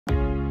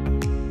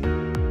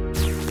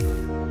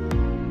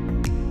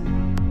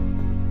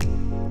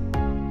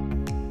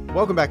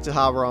Welcome back to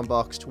Harbour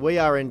Unboxed. We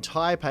are in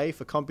Taipei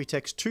for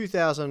Computex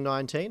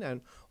 2019,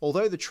 and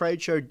although the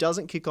trade show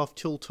doesn't kick off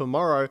till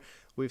tomorrow,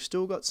 we've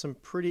still got some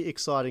pretty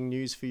exciting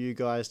news for you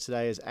guys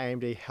today as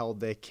AMD held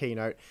their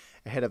keynote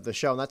ahead of the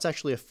show, and that's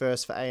actually a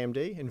first for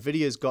AMD.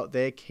 Nvidia's got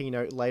their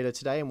keynote later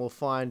today, and we'll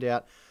find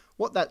out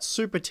what that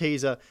super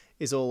teaser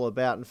is all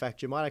about. In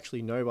fact, you might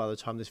actually know by the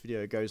time this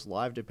video goes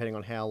live, depending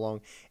on how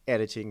long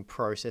editing,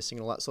 processing,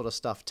 all that sort of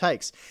stuff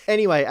takes.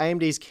 Anyway,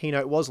 AMD's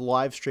keynote was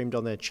live streamed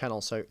on their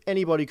channel, so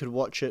anybody could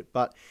watch it,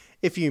 but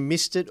if you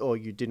missed it or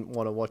you didn't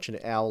want to watch an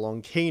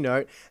hour-long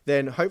keynote,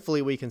 then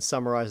hopefully we can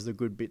summarize the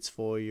good bits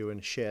for you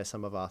and share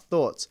some of our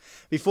thoughts.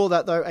 Before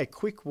that though, a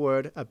quick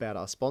word about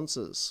our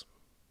sponsors.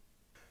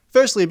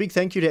 Firstly, a big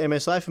thank you to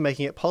MSI for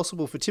making it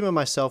possible for Tim and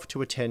myself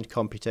to attend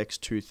Computex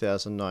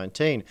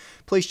 2019.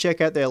 Please check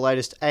out their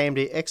latest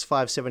AMD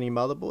X570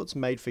 motherboards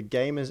made for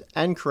gamers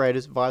and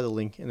creators via the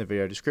link in the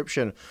video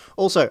description.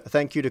 Also, a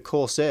thank you to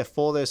Corsair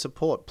for their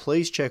support.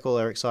 Please check all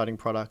their exciting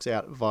products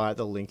out via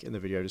the link in the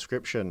video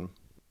description.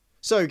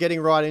 So getting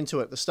right into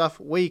it, the stuff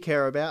we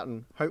care about,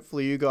 and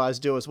hopefully you guys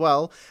do as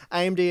well,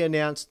 AMD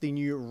announced the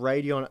new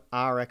Radeon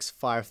RX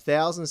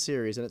 5000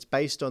 series, and it's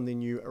based on the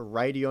new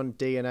Radeon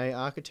DNA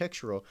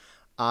architecture, or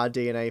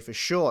RDNA for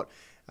short.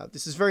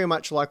 This is very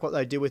much like what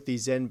they did with the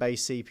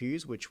Zen-based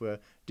CPUs, which were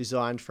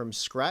designed from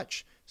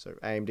scratch. So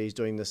AMD is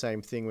doing the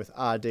same thing with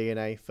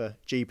RDNA for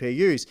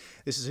GPUs.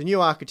 This is a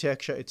new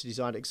architecture. It's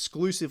designed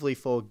exclusively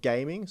for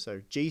gaming,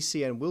 so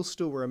GCN will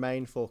still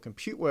remain for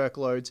compute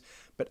workloads,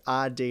 but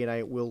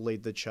RDNA will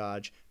lead the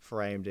charge for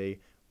AMD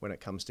when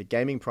it comes to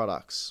gaming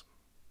products.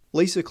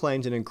 Lisa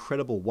claims an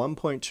incredible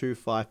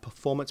 1.25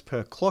 performance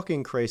per clock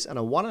increase and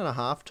a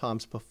 1.5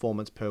 times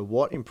performance per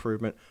watt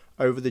improvement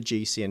over the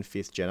GCN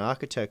 5th gen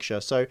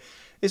architecture. So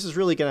this is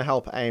really going to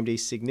help AMD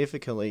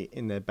significantly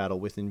in their battle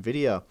with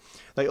Nvidia.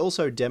 They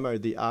also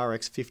demoed the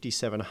RX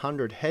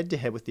 5700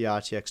 head-to-head with the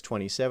RTX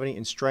 2070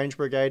 in Strange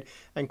Brigade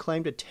and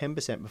claimed a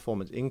 10%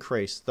 performance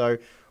increase, though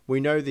we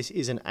know this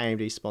is an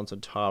AMD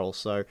sponsored title,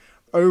 so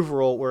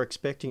overall we're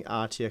expecting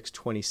RTX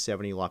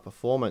 2070-like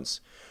performance.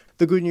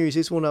 The good news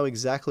is we'll know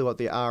exactly what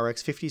the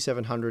RX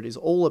 5700 is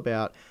all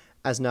about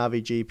as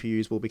Navi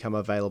GPUs will become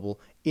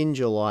available in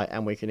July,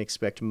 and we can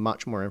expect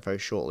much more info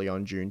shortly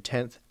on June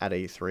 10th at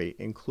E3,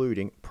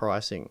 including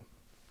pricing.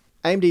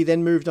 AMD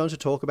then moved on to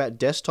talk about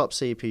desktop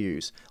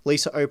CPUs.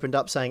 Lisa opened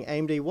up saying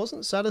AMD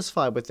wasn't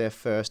satisfied with their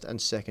first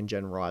and second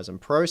gen Ryzen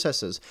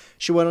processors.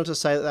 She went on to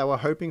say that they were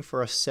hoping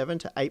for a 7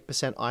 to 8%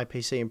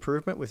 IPC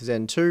improvement with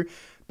Zen 2,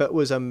 but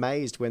was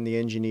amazed when the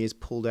engineers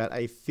pulled out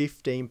a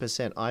 15%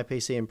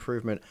 IPC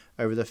improvement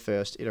over the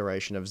first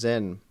iteration of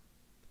Zen.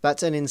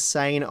 That's an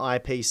insane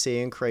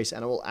IPC increase,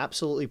 and it will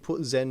absolutely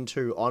put Zen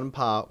 2 on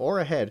par or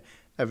ahead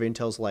of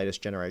Intel's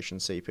latest generation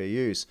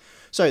CPUs.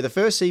 So the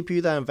first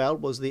CPU they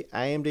unveiled was the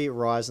AMD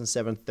Ryzen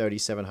 7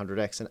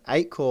 3700X, an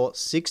 8-core,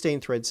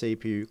 16-thread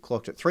CPU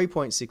clocked at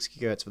 3.6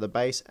 GHz for the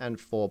base and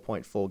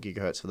 4.4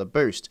 GHz for the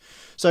boost.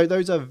 So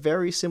those are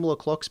very similar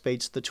clock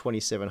speeds to the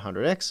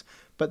 2700X,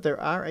 but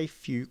there are a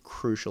few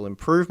crucial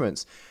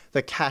improvements.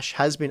 The cache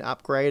has been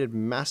upgraded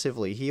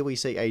massively. Here we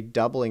see a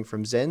doubling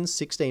from Zen's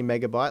 16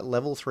 MB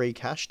level 3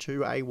 cache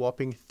to a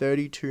whopping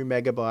 32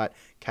 MB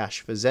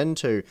cache for Zen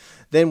 2.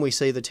 Then we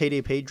see the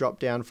TDP drop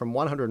down from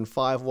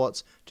 105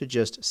 watts to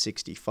just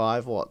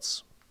 65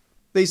 watts.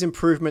 These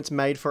improvements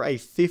made for a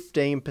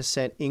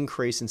 15%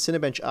 increase in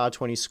Cinebench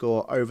R20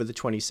 score over the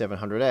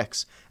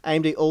 2700X.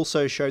 AMD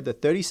also showed the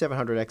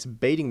 3700X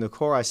beating the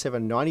Core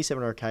i7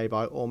 9700K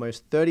by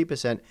almost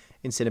 30%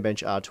 in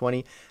Cinebench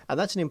R20, and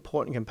that's an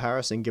important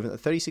comparison given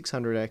that the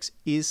 3600X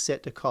is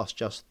set to cost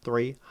just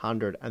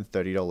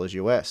 $330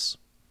 US.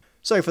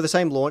 So for the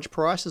same launch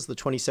price as the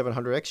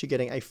 2700X, you're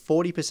getting a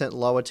 40%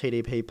 lower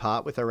TDP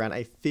part with around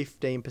a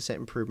 15%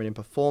 improvement in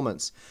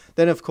performance.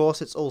 Then of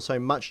course it's also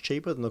much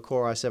cheaper than the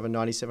Core i7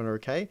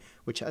 9700K,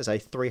 which has a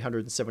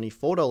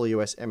 $374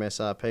 US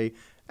MSRP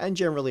and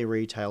generally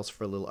retails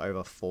for a little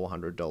over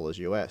 $400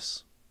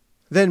 US.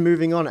 Then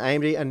moving on,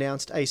 AMD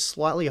announced a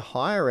slightly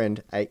higher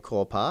end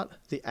 8-core part,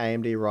 the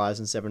AMD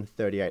Ryzen 7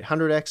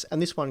 3800X,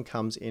 and this one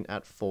comes in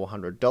at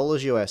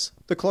 $400 US.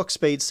 The clock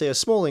speeds see a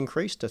small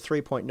increase to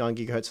 3.9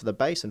 GHz for the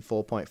base and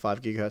 4.5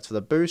 GHz for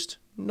the boost.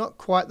 Not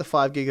quite the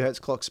 5 GHz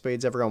clock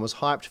speeds everyone was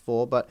hyped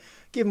for, but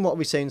given what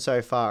we've seen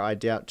so far, I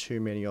doubt too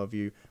many of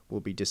you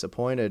will be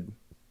disappointed.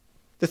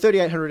 The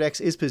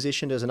 3800X is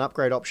positioned as an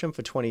upgrade option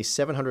for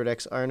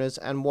 2700X owners,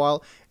 and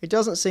while it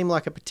doesn't seem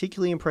like a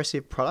particularly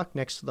impressive product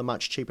next to the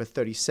much cheaper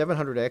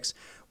 3700X,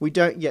 we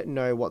don't yet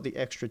know what the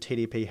extra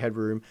TDP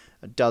headroom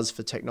does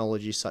for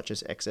technologies such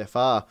as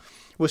XFR.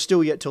 We're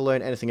still yet to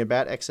learn anything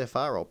about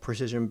XFR or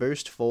Precision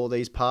Boost for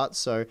these parts,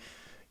 so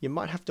you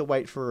might have to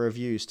wait for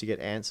reviews to get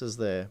answers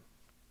there.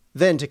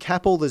 Then, to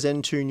cap all the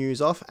Zen 2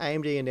 news off,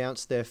 AMD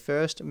announced their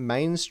first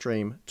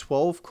mainstream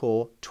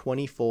 12-core,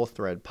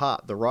 24-thread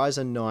part, the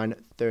Ryzen 9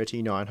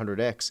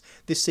 3900X.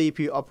 This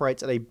CPU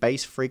operates at a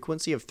base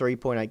frequency of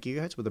 3.8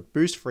 GHz with a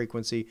boost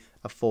frequency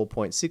of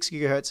 4.6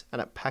 GHz,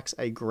 and it packs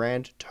a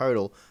grand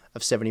total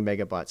of 70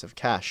 MB of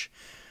cache.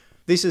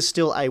 This is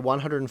still a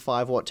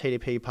 105 watt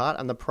TDP part,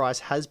 and the price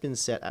has been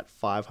set at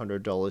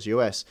 $500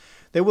 US.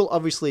 There will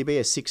obviously be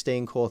a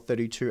 16 core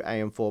 32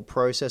 AM4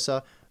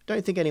 processor.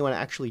 Don't think anyone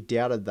actually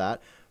doubted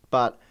that,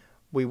 but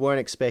we weren't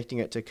expecting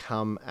it to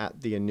come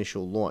at the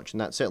initial launch, and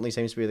that certainly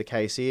seems to be the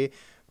case here.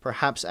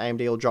 Perhaps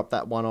AMD will drop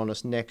that one on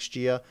us next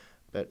year,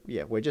 but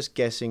yeah, we're just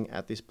guessing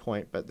at this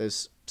point, but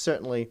there's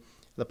certainly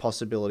the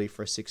possibility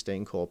for a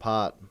 16 core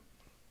part.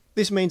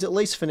 This means, at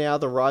least for now,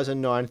 the Ryzen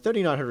 9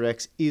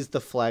 3900X is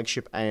the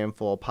flagship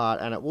AM4 part,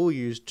 and it will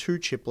use 2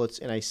 chiplets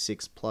in a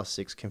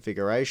 6+6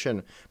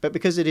 configuration. But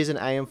because it is an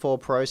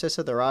AM4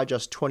 processor, there are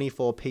just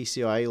 24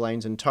 PCIe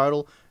lanes in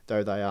total,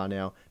 though they are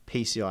now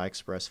PCI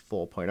Express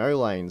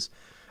 4.0 lanes.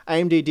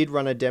 AMD did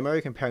run a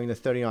demo comparing the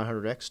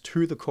 3900X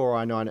to the Core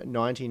i9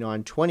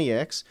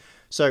 9920X,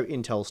 so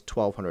Intel's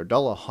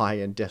 $1,200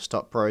 high-end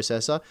desktop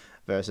processor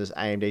versus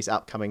AMD's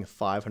upcoming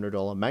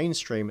 $500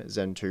 mainstream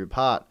Zen 2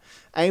 part.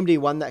 AMD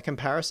won that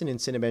comparison in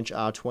Cinebench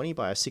R20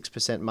 by a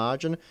 6%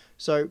 margin,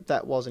 so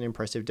that was an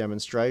impressive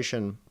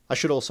demonstration. I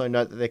should also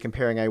note that they're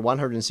comparing a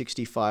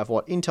 165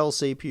 watt Intel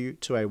CPU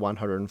to a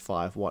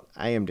 105 watt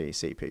AMD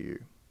CPU.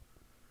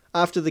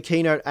 After the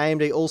keynote,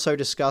 AMD also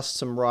discussed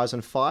some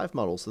Ryzen 5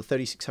 models, the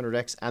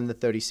 3600X and the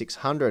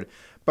 3600.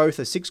 Both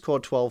are 6-core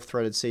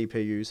 12-threaded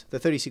CPUs. The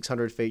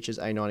 3600 features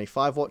a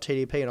 95 watt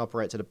TDP and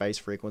operates at a base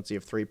frequency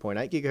of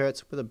 3.8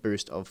 GHz with a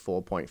boost of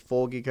 4.4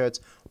 GHz,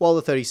 while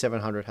the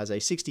 3700 has a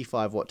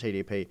 65 watt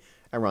TDP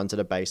and runs at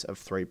a base of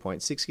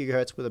 3.6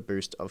 GHz with a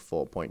boost of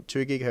 4.2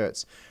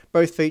 GHz.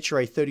 Both feature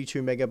a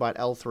 32 MB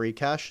L3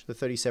 cache. The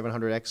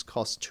 3700X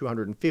costs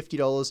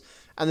 $250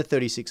 and the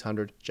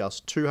 3600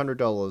 just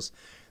 $200.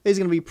 These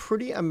are going to be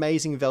pretty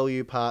amazing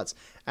value parts,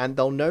 and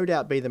they'll no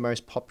doubt be the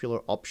most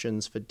popular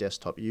options for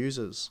desktop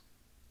users.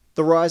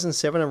 The Ryzen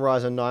 7 and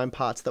Ryzen 9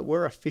 parts that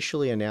were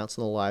officially announced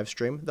on the live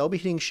stream, they'll be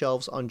hitting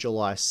shelves on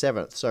July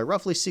 7th, so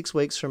roughly 6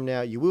 weeks from now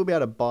you will be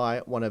able to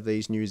buy one of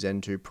these new Zen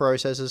 2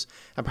 processors,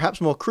 and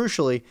perhaps more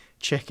crucially,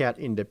 check out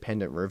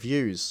independent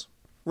reviews.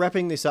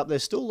 Wrapping this up,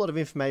 there's still a lot of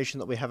information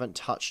that we haven't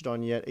touched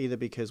on yet, either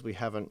because we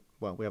haven't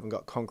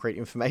got concrete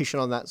information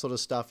on that sort of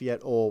stuff yet,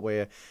 or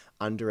we're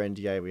under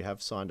NDA. We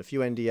have signed a few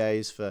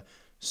NDAs for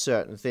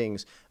certain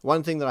things.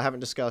 One thing that I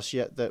haven't discussed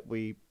yet that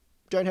we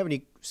don't have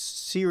any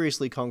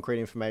seriously concrete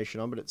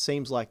information on, but it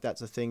seems like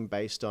that's a thing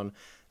based on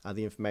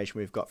the information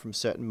we've got from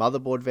certain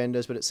motherboard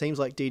vendors, but it seems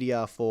like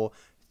DDR4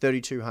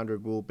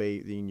 3200 will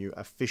be the new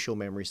official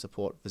memory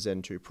support for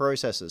Zen 2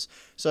 processors.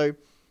 So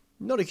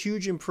not a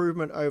huge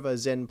improvement over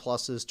Zen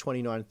Plus's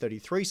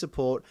 2933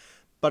 support,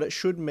 but it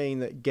should mean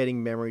that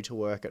getting memory to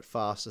work at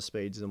faster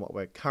speeds than what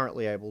we're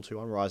currently able to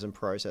on Ryzen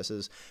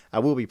processors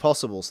will be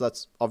possible. So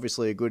that's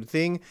obviously a good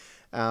thing.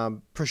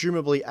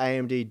 Presumably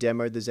AMD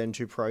demoed the Zen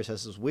 2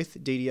 processors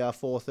with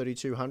DDR4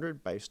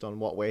 3200 based on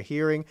what we're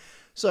hearing.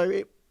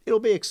 So it'll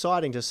be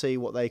exciting to see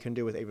what they can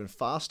do with even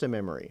faster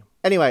memory.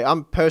 Anyway,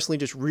 I'm personally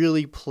just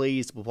really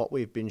pleased with what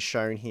we've been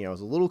shown here. I was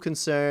a little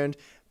concerned,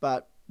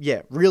 but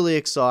yeah, really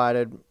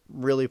excited,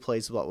 really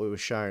pleased with what we were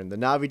shown. The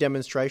Navi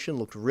demonstration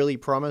looked really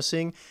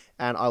promising,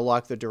 and I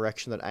like the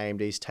direction that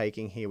AMD is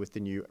taking here with the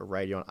new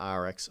Radeon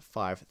RX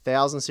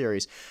 5000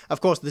 series.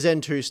 Of course, the Zen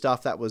 2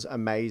 stuff, that was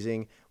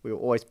amazing. We were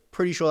always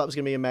pretty sure that was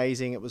going to be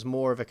amazing. It was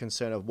more of a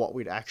concern of what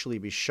we'd actually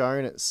be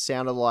shown. It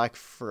sounded like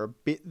for a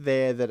bit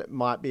there that it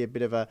might be a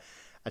bit of a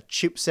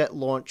chipset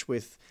launch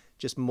with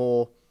just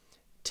more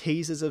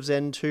teasers of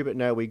Zen 2, but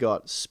no, we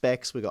got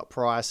specs, we got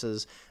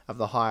prices of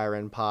the higher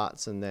end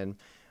parts, and then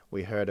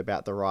we heard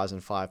about the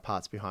Ryzen 5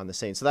 parts behind the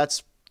scenes. So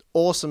that's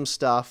awesome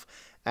stuff,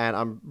 and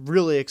I'm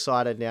really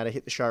excited now to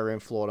hit the showroom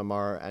floor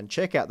tomorrow and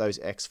check out those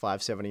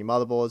X570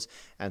 motherboards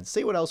and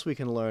see what else we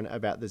can learn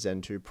about the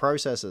Zen 2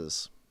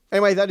 processors.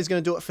 Anyway, that is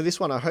going to do it for this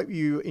one. I hope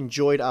you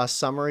enjoyed our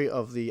summary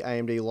of the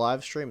AMD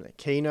live stream, the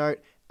keynote,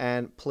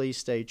 and please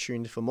stay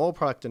tuned for more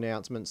product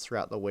announcements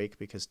throughout the week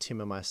because Tim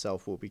and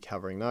myself will be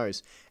covering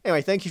those.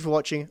 Anyway, thank you for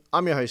watching.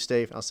 I'm your host,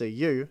 Steve, and I'll see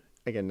you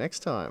again next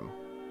time.